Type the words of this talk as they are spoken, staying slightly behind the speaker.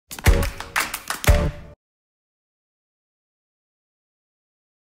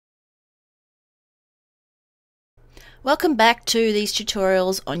Welcome back to these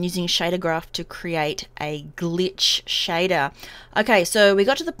tutorials on using shader graph to create a glitch shader. Okay, so we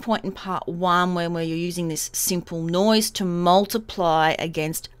got to the point in part one where you're using this simple noise to multiply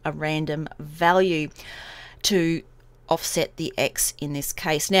against a random value to offset the X in this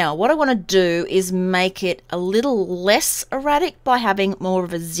case. Now, what I want to do is make it a little less erratic by having more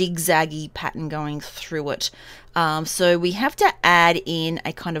of a zigzaggy pattern going through it. So we have to add in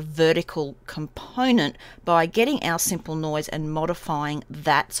a kind of vertical component by getting our simple noise and modifying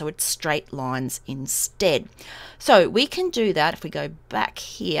that so it's straight lines instead. So we can do that if we go back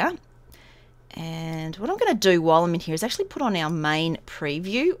here. And what I'm going to do while I'm in here is actually put on our main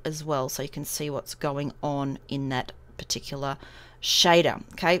preview as well so you can see what's going on in that particular shader.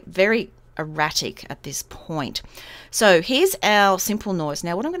 Okay, very erratic at this point. So here's our simple noise.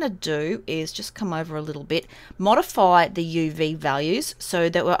 Now what I'm going to do is just come over a little bit, modify the UV values so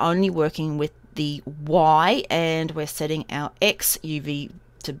that we're only working with the Y and we're setting our X UV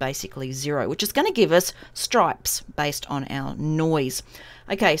to basically 0, which is going to give us stripes based on our noise.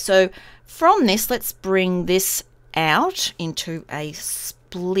 Okay, so from this, let's bring this out into a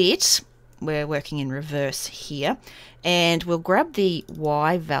split. We're working in reverse here, and we'll grab the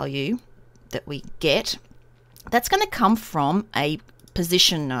Y value that we get. That's going to come from a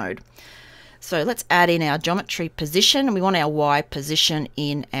position node. So let's add in our geometry position, and we want our Y position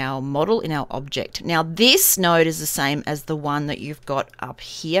in our model, in our object. Now this node is the same as the one that you've got up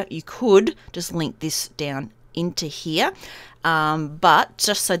here. You could just link this down into here, but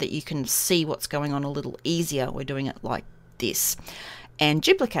just so that you can see what's going on a little easier, we're doing it like this and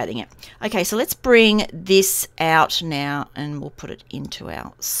duplicating it. Okay, so let's bring this out now and we'll put it into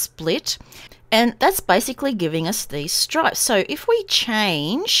our split. And that's basically giving us these stripes. So if we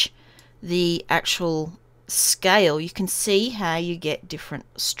change the actual scale, you can see how you get different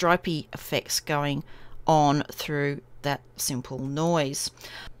stripy effects going on through that simple noise.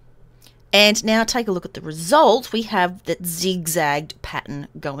 And now take a look at the result. We have that zigzagged pattern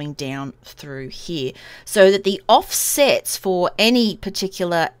going down through here so that the offsets for any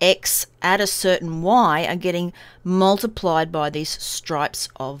particular X at a certain Y are getting multiplied by these stripes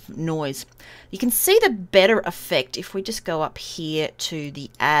of noise. You can see the better effect if we just go up here to the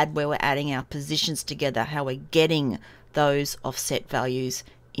add where we're adding our positions together, how we're getting those offset values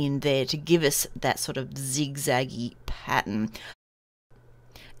in there to give us that sort of zigzaggy pattern.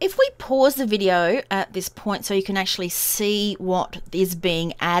 If we pause the video at this point so you can actually see what is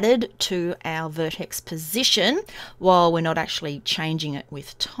being added to our vertex position while we're not actually changing it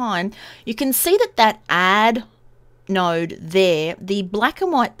with time, you can see that that add node there, the black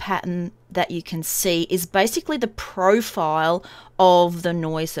and white pattern that you can see is basically the profile of the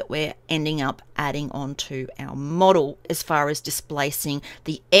noise that we're ending up adding onto our model as far as displacing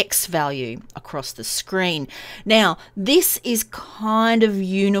the X value across the screen. Now this is kind of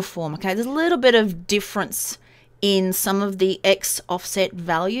uniform, okay? There's a little bit of difference in some of the X offset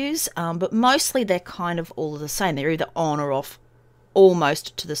values, but mostly they're kind of all the same. They're either on or off,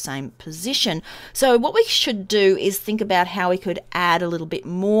 almost to the same position. So what we should do is think about how we could add a little bit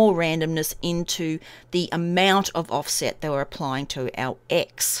more randomness into the amount of offset that we're applying to our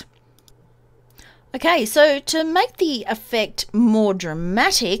X. Okay, so to make the effect more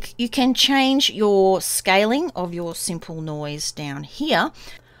dramatic, you can change your scaling of your simple noise down here,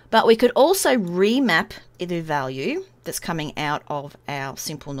 but we could also remap the value that's coming out of our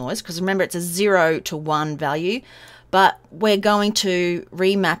simple noise, because remember it's a 0 to 1 value, but we're going to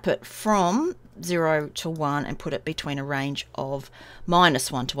remap it from 0 to 1 and put it between a range of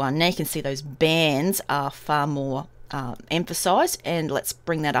 -1 to 1. Now you can see those bands are far more emphasized, and let's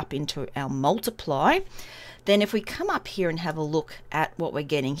bring that up into our multiply. Then if we come up here and have a look at what we're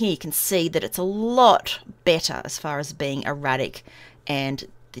getting here, you can see that it's a lot better as far as being erratic and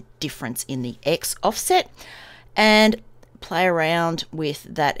the difference in the X offset. And play around with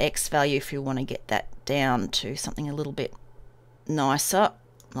that X value if you want to get that down to something a little bit nicer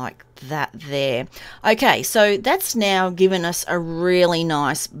like that there. Okay, so that's now given us a really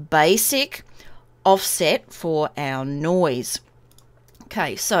nice basic offset for our noise.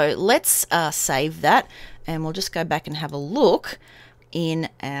 Okay, so let's save that and we'll just go back and have a look in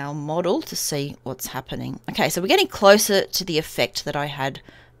our model to see what's happening. Okay, so we're getting closer to the effect that I had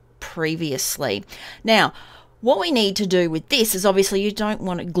previously. Now what we need to do with this is obviously you don't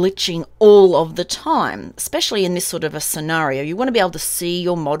want it glitching all of the time, especially in this sort of a scenario. You want to be able to see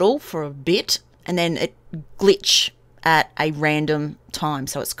your model for a bit and then it glitch at a random time,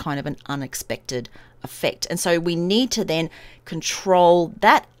 so it's kind of an unexpected effect. And so we need to then control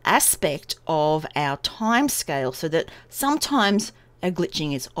that aspect of our time scale so that sometimes our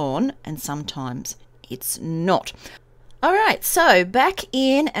glitching is on and sometimes it's not. All right, so back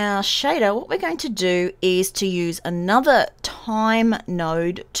in our shader, what we're going to do is to use another time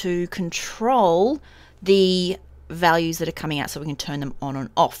node to control the values that are coming out so we can turn them on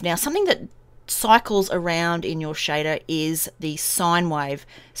and off. Now, something that cycles around in your shader is the sine wave.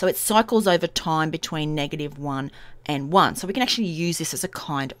 So it cycles over time between -1 and 1. So we can actually use this as a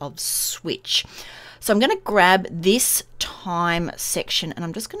kind of switch. So I'm going to grab this time section and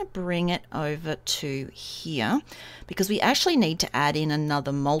I'm just going to bring it over to here because we actually need to add in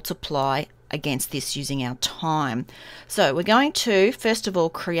another multiply against this using our time. So we're going to first of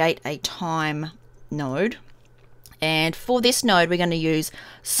all create a time node, and for this node we're going to use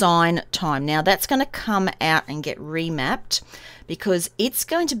sine time. Now that's going to come out and get remapped because it's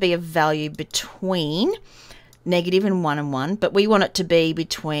going to be a value between -1 and 1, but we want it to be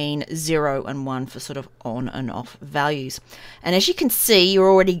between 0 and 1 for sort of on and off values. And as you can see, you're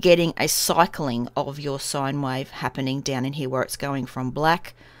already getting a cycling of your sine wave happening down in here where it's going from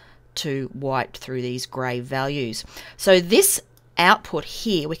black to white through these grey values. So this output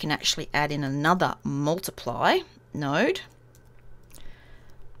here, we can actually add in another multiply node.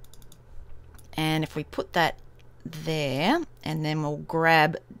 And if we put that there, and then we'll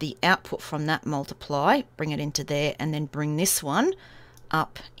grab the output from that multiply, bring it into there, and then bring this one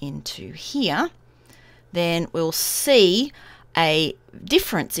up into here, then we'll see a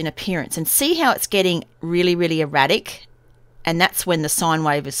difference in appearance and see how it's getting really erratic. And that's when the sine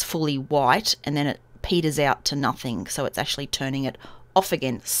wave is fully white and then it peters out to nothing, so it's actually turning it off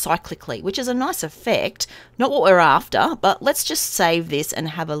again cyclically, which is a nice effect, not what we're after, but let's just save this and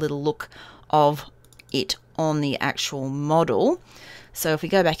have a little look of it on the actual model. So if we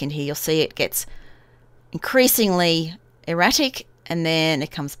go back in here, you'll see it gets increasingly erratic and then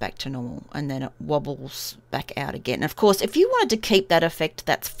it comes back to normal and then it wobbles back out again. And of course, if you wanted to keep that effect,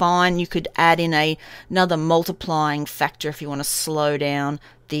 that's fine. You could add in another multiplying factor if you want to slow down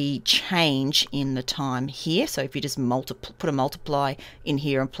the change in the time here. So if you just put a multiply in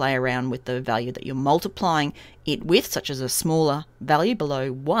here and play around with the value that you're multiplying it with, such as a smaller value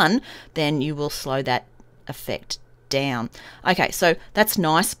below 1, then you will slow that effect down. Okay, so that's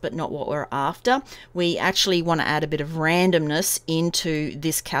nice, but not what we're after. We actually want to add a bit of randomness into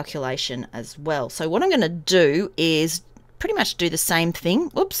this calculation as well. So what I'm going to do is pretty much do the same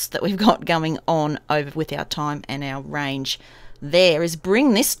thing, that we've got going on over with our time and our range there, is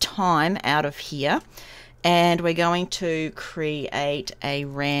bring this time out of here and we're going to create a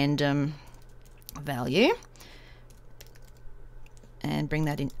random value and bring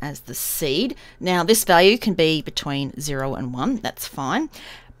that in as the seed. Now this value can be between 0 and 1, that's fine,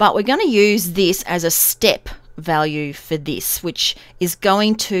 but we're going to use this as a step value for this, which is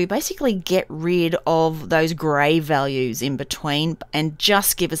going to basically get rid of those grey values in between and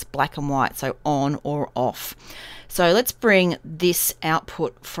just give us black and white, so on or off. So let's bring this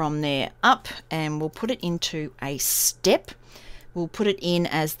output from there up and we'll put it into a step. We'll put it in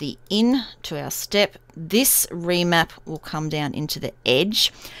as the in to our step. This remap will come down into the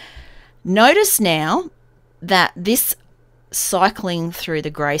edge. Notice now that this cycling through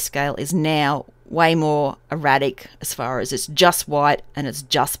the grayscale is now way more erratic as far as it's just white and it's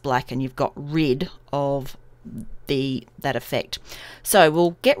just black and you've got rid of that effect. So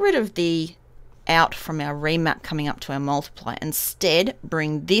we'll get rid of the out from our remap coming up to our multiply. Instead,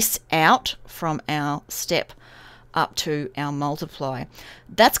 bring this out from our step up to our multiply.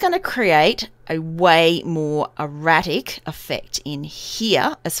 That's going to create a way more erratic effect in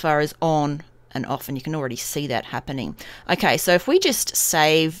here as far as on and off, and you can already see that happening. Okay, so if we just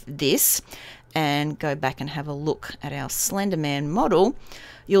save this and go back and have a look at our Slenderman model,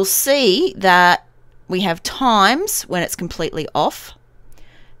 you'll see that we have times when it's completely off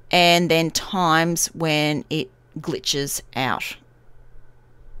and then times when it glitches out.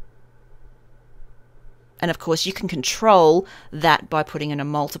 And of course you can control that by putting in a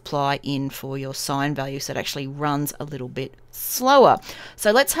multiply in for your sine value so it actually runs a little bit slower.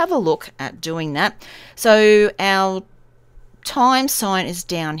 So let's have a look at doing that. So our time sine is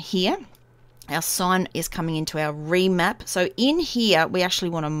down here. Our sine is coming into our remap. So in here we actually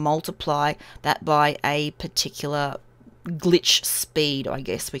want to multiply that by a particular glitch speed, I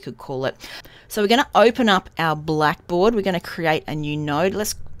guess we could call it. So we're going to open up our blackboard. We're going to create a new node.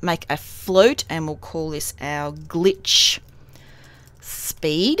 Let's make a float and we'll call this our glitch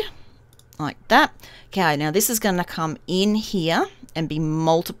speed, like that. Okay, now this is going to come in here and be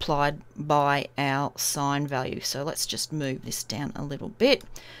multiplied by our sine value. So let's just move this down a little bit.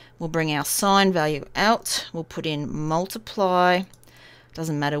 We'll bring our sine value out. We'll put in multiply.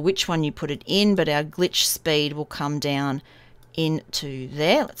 Doesn't matter which one you put it in, but our glitch speed will come down into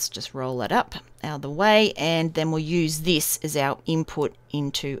there. Let's just roll that up out of the way, and then we'll use this as our input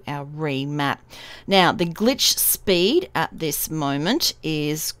into our remap. Now the glitch speed at this moment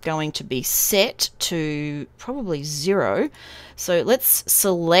is going to be set to probably 0. So let's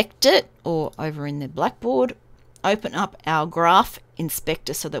select it, or over in the blackboard, open up our graph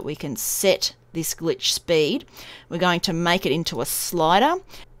inspector so that we can set this glitch speed. We're going to make it into a slider,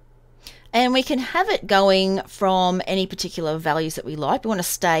 and we can have it going from any particular values that we like. We want to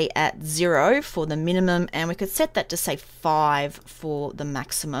stay at 0 for the minimum, and we could set that to say 5 for the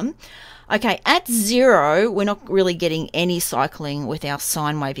maximum. Okay, at 0, we're not really getting any cycling with our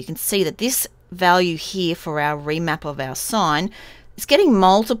sine wave. You can see that this value here for our remap of our sine is getting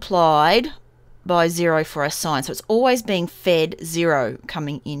multiplied by 0 for our sine. So it's always being fed 0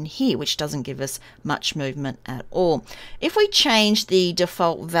 coming in here, which doesn't give us much movement at all. If we change the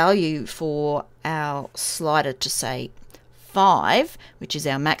default value for our slider to say 5, which is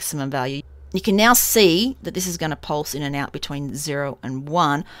our maximum value, you can now see that this is going to pulse in and out between 0 and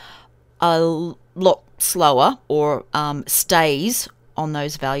 1 a lot slower, or stays on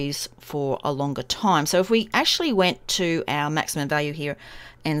those values for a longer time. So if we actually went to our maximum value here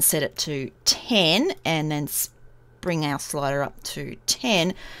and set it to 10, and then bring our slider up to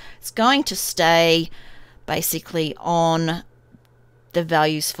 10, it's going to stay basically on the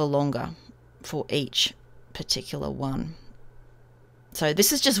values for longer for each particular one. So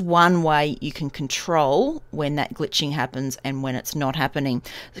this is just one way you can control when that glitching happens and when it's not happening.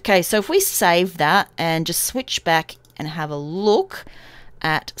 Okay, so if we save that and just switch back and have a look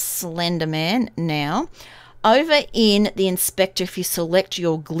at Slenderman now, over in the inspector, if you select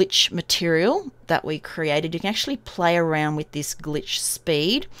your glitch material that we created, you can actually play around with this glitch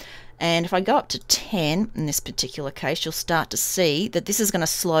speed. And if I go up to 10 in this particular case, you'll start to see that this is going to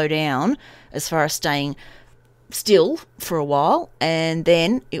slow down as far as staying still for a while, and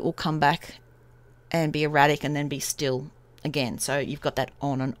then it will come back and be erratic and then be still again. So you've got that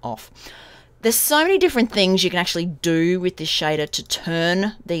on and off. There's so many different things you can actually do with this shader to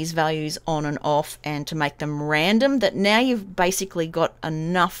turn these values on and off and to make them random, that now you've basically got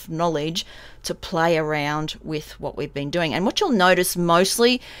enough knowledge to play around with what we've been doing. And what you'll notice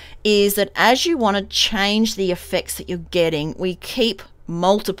mostly is that as you want to change the effects that you're getting, we keep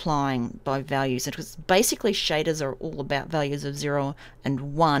multiplying by values, because basically shaders are all about values of 0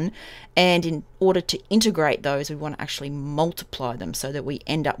 and 1, and in order to integrate those, we want to actually multiply them so that we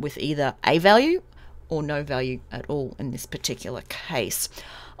end up with either a value or no value at all in this particular case.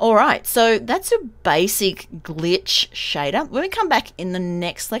 Alright, so that's a basic glitch shader. When we come back in the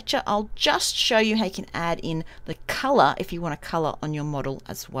next lecture, I'll just show you how you can add in the color if you want to color on your model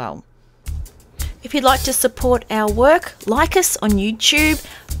as well. If you'd like to support our work, like us on YouTube,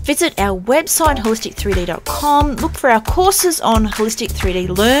 visit our website holistic3d.com, look for our courses on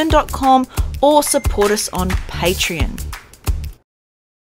holistic3dlearn.com, or support us on Patreon.